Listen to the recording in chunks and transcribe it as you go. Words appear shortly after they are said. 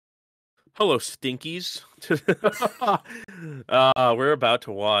Hello, Stinkies. We're about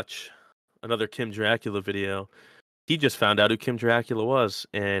to watch another Kim Dracula video. He just found out who Kim Dracula was,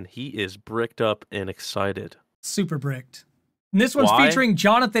 and he is bricked up and excited. Super bricked. And this one's Why? featuring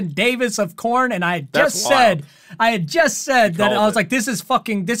Jonathan Davis of Korn, and I had That's just said that I was it. like, this is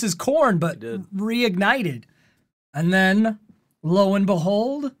Korn, but reignited. And then, lo and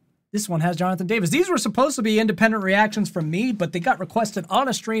behold, this one has Jonathan Davis. These were supposed to be independent reactions from me, but they got requested on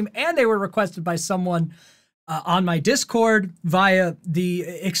a stream, and they were requested by someone on my Discord via the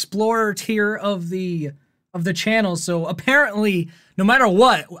Explorer tier of the channel. So apparently, no matter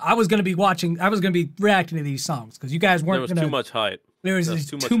what, I was going to be reacting to these songs because you guys weren't going to. There was too much hype. There was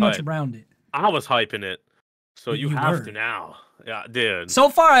too much around it. I was hyping it, so you have were. to now. Yeah, dude. So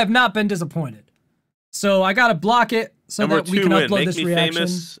far, I have not been disappointed. So I gotta block it so that we can upload this reaction.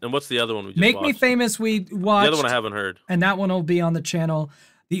 Famous, and what's the other one we just Make watched? Me Famous we watched. The other one I haven't heard. And that one will be on the channel.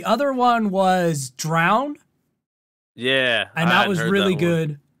 The other one was Drown. Yeah. And that was really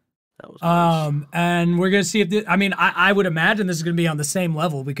good. That was nice. And we're gonna see if I would imagine this is gonna be on the same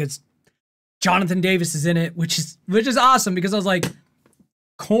level because Jonathan Davis is in it, which is awesome because I was like,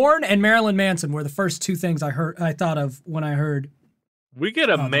 Korn and Marilyn Manson were the first two things I thought of when I heard. We get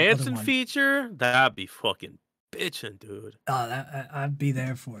a Manson feature? That'd be fucking bitchin', dude. Oh, I'd be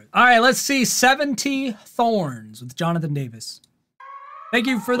there for it. All right, let's see 70 Thorns with Jonathan Davis. Thank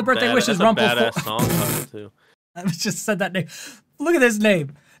you for the birthday wishes, Rumple. That's a badass song title, too. I just said that name. Look at this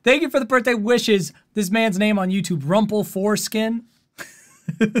name. Thank you for the birthday wishes. This man's name on YouTube, Rumple Foreskin.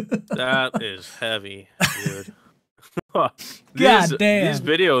 That is heavy, dude. God damn. These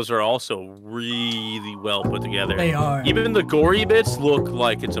videos are also really well put together. They are. Even the gory bits look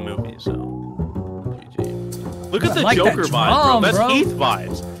like it's a movie, so GG. Look at the Joker vibe, bro. That's Heath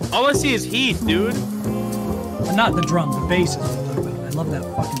vibes. All I see is Heath, dude. Not the drum, the bass is what I'm talking about. I love that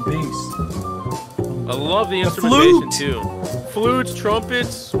fucking bass. I love the instrumentation too. Flutes,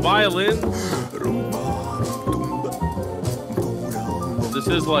 trumpets, violins. This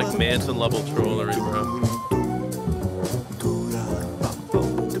is like Manson level trollery, bro.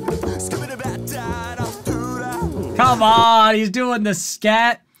 Come on, he's doing the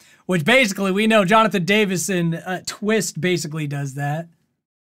scat, which basically we know Jonathan Davis in Twist basically does that.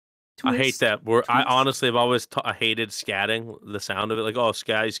 Twist, I hate that. I honestly have always hated scatting, the sound of it. Like, oh,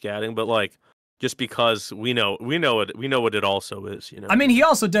 scatting, but like just because we know what it also is. You know. I mean, he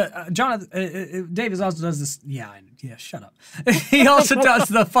also does. Jonathan Davis also does this. Yeah, shut up. He also does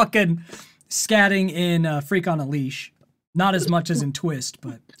the fucking scatting in Freak on a Leash. Not as much as in Twist,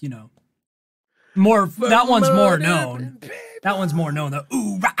 but you know. More that one's more known. That one's more known. The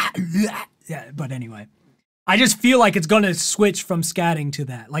ooh, rah, yeah. But anyway, I just feel like it's gonna switch from scatting to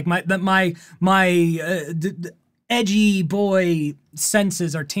that. Like my edgy boy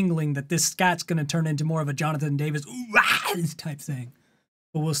senses are tingling that this scat's gonna turn into more of a Jonathan Davis ooh, rah, type thing.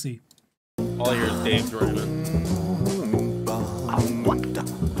 But we'll see. All I hear is Dave dreaming.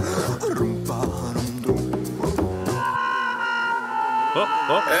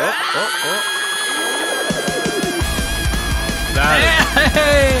 Oh.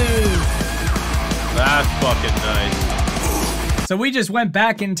 That's fucking nice. So we just went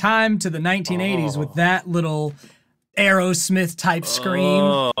back in time to the 1980s with that little Aerosmith type scream.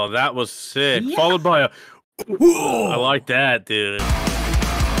 Oh, that was sick. Yeah. Followed by a I like that, dude.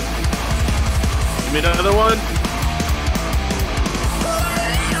 Give me another one.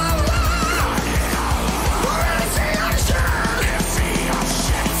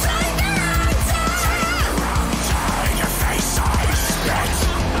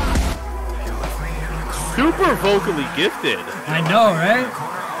 Super vocally gifted. I know, right?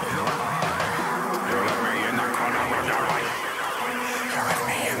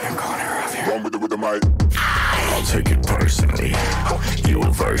 I'll take it personally.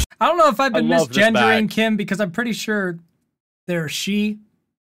 You'll first. I don't know if I've been misgendering Kim because I'm pretty sure they're she.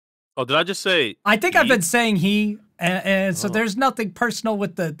 Oh, did I just say? I think I've been saying he, and so there's nothing personal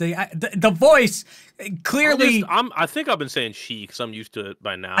with the voice. Clearly, I think I've been saying she because I'm used to it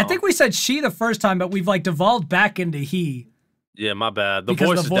by now. I think we said she the first time, but we've like devolved back into he. Yeah, my bad. The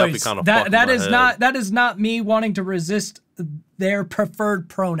voice is definitely kind of that is not me wanting to resist their preferred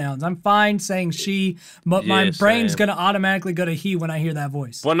pronouns. I'm fine saying she, but my brain's gonna automatically go to he when I hear that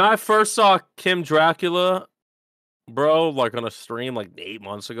voice. When I first saw Kim Dracula, bro, like on a stream like 8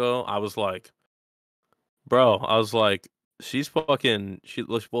 months ago, I was like, she's fucking. She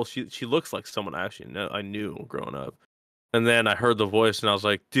looks like someone I actually I knew growing up. And then I heard the voice, and I was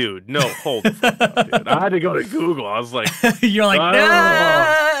like, "Dude, no, hold the fuck up, dude." I had to go to Google. I was like, "You're like, nah."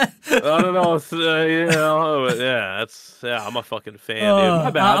 I don't know. You know, but yeah, I'm a fucking fan, dude.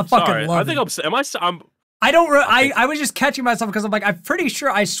 My bad. I'm sorry. I think I'm. I was just catching myself because I'm like, I'm pretty sure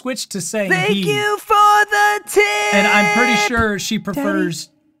I switched to saying Thank he. you for the tip. And I'm pretty sure she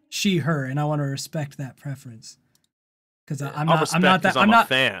prefers she, her, and I want to respect that preference. Because I'm not a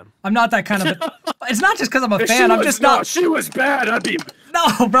fan. I'm not that kind of. It's not just because I'm a fan. I'm just not. She was bad. I'd be.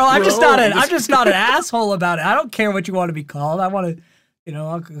 No, bro. I'm just not an asshole about it. I don't care what you want to be called. I want to, you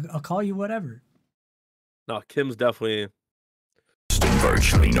know, I'll call you whatever. No, Kim's definitely.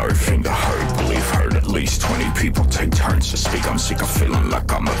 Virtually no finger hurt. We've heard at least 20 people take turns to speak. I'm sick of feeling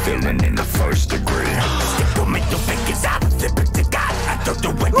like I'm a villain in the first degree.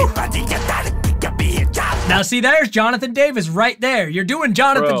 Now see, there's Jonathan Davis right there. You're doing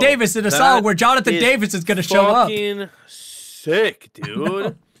Jonathan Davis in a song where Jonathan Davis is gonna show up. Fucking sick,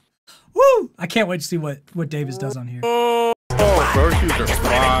 dude. Woo! I can't wait to see what Davis does on here. Oh, virtues are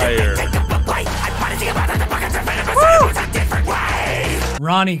fire.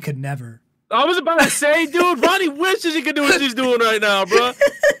 Ronnie could never. I was about to say, dude, Ronnie wishes he could do what she's doing right now, bro.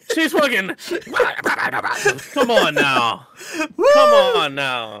 She's fucking. Come on now. Woo! Come on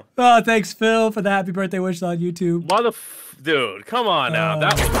now. Oh, thanks, Phil, for the happy birthday wish on YouTube. Why the dude? Come on now.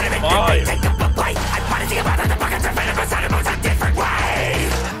 That was fire.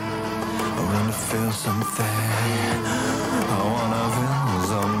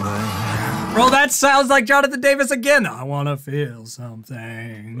 Bro, that sounds like Jonathan Davis again. I wanna feel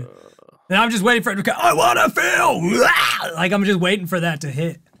something. And I'm just waiting for it to come. I wanna feel. Like I'm just waiting for that to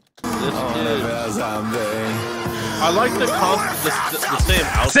hit. I like the same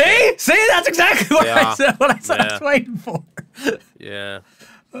outfit. See, that's exactly what I said. What I said I was waiting for. Yeah.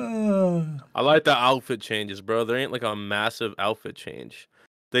 I like the outfit changes, bro. There ain't like a massive outfit change.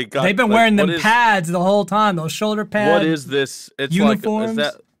 They've been wearing them pads the whole time. Those shoulder pads. What is this? It's uniforms.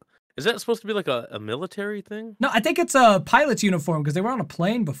 Like, is that supposed to be like a military thing? No, I think it's a pilot's uniform because they were on a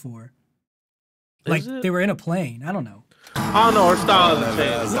plane before. Like they were in a plane. I don't know. I don't know. Her style hasn't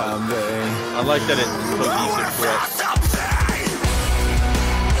changed. I like that it's cohesive for us.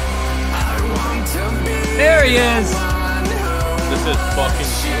 There he is. This is fucking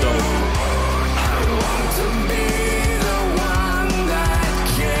so cool.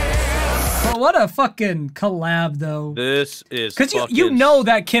 Well, what a fucking collab, though. This is because you know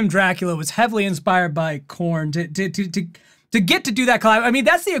that Kim Dracula was heavily inspired by Korn to get to do that collab. I mean,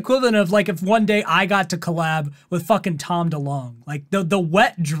 that's the equivalent of like if one day I got to collab with fucking Tom DeLonge. Like the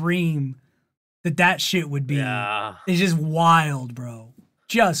wet dream that shit would be. Yeah. Is just wild, bro.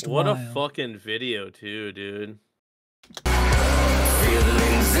 Just what wild. a fucking video too, dude.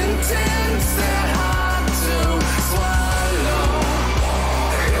 Feelings intense, they're hard to swallow.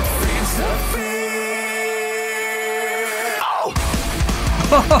 It feeds the fear.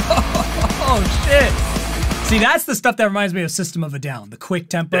 Oh shit. See, that's the stuff that reminds me of System of a Down. The quick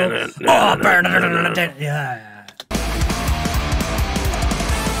tempo. Yeah.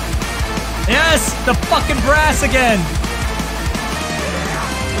 Yes, the fucking brass again.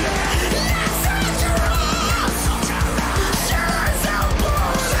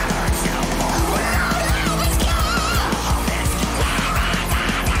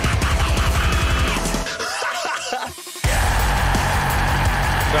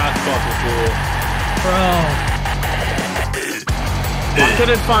 That's fucking cool. Bro. I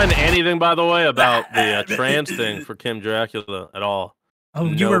couldn't find anything, by the way, about the trans thing for Kim Dracula at all. Oh,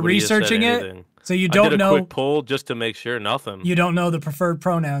 you were researching it? So you don't know? I did a quick poll just to make sure. Nothing. You don't know the preferred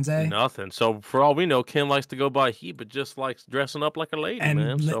pronouns, eh? Nothing. So for all we know, Kim likes to go by he, but just likes dressing up like a lady,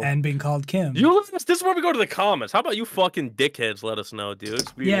 man. So. And being called Kim. This is where we go to the comments. How about you fucking dickheads let us know, dude?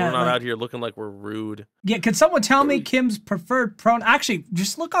 We're not out here looking like we're rude. Yeah, could someone tell me Kim's preferred pronoun? Actually,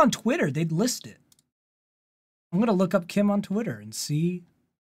 just look on Twitter. They'd list it. I'm going to look up Kim on Twitter and see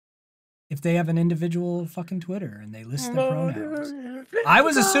if they have an individual fucking Twitter and they list their pronouns. I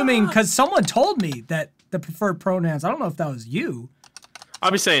was assuming, because someone told me that the preferred pronouns, I don't know if that was you. I'll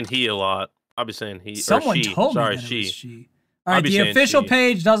be saying he a lot. I'll be saying he. Someone or she. told me Sorry, that she. it was she. All right, the official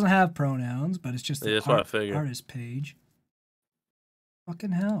page doesn't have pronouns, but it's just the artist page.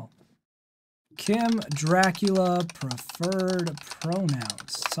 Fucking hell. Kim Dracula preferred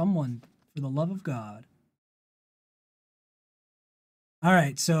pronouns. Someone, for the love of God. All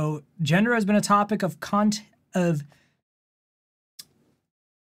right, so gender has been a topic of blah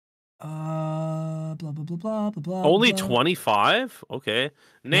blah blah blah blah blah. Only 25? Okay.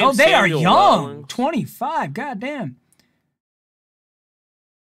 No, they are young. 25. Goddamn.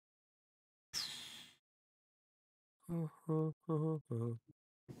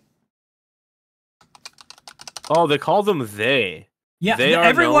 Oh, they call them they. Yeah, They are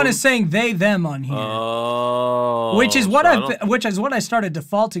everyone known- is saying they them on here. Oh, Which is what so which is what I started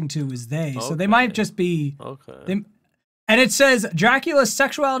defaulting to is they. So they might just be okay. And it says Dracula's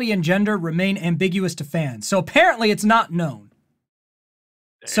sexuality and gender remain ambiguous to fans. So apparently it's not known.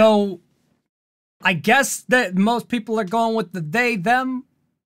 Damn. So I guess that most people are going with the they them.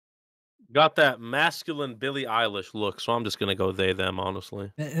 Got that masculine Billie Eilish look, so I'm just gonna go they them.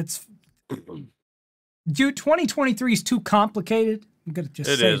 Honestly, It's dude. 2023 is too complicated. I'm gonna just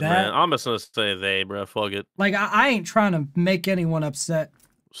say that. man. I'm just gonna say they, bro. Fuck it. Like I ain't trying to make anyone upset.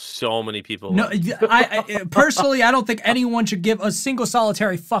 So many people. No, I personally, I don't think anyone should give a single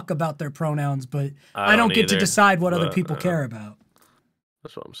solitary fuck about their pronouns, but I don't get to either, decide what other but, people care about.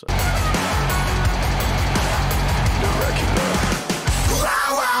 That's what I'm saying.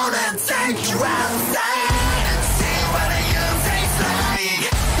 I wanna take you outside and see what you taste like.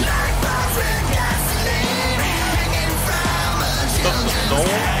 Like buffering gasoline hanging from a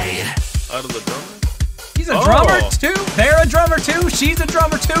children's head. Out of the drummer. He's a drummer too. They're a drummer too. She's a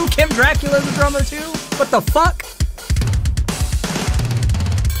drummer too. Kim Dracula's a drummer too. What the fuck?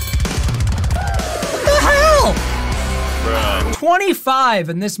 What the hell? Bro. 25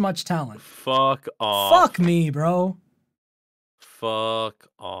 and this much talent. Fuck off. Fuck me, bro. Fuck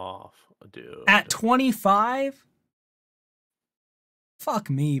off, dude. At 25? Fuck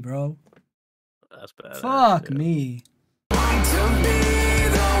me, bro. That's bad. Fuck me. Want to be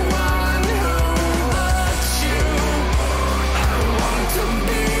the one who loves you. I want to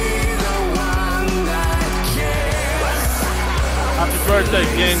be the one that cares. Happy birthday,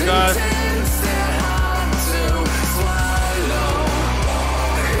 King, guys. Intense and hard to swallow.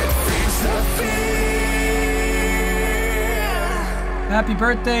 It feeds the fear. Happy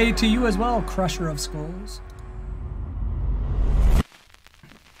birthday to you as well, Crusher of Skulls.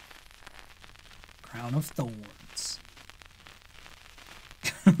 Crown of Thorns.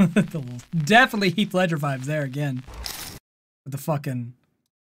 Definitely Heath Ledger vibes there again. With the fucking...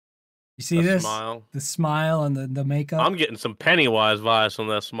 You see this? Smile. The smile and the makeup. I'm getting some Pennywise vibes from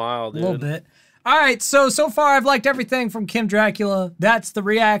that smile, dude. A little bit. All right, so far I've liked everything from Kim Dracula. That's the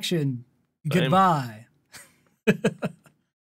reaction. Same. Goodbye.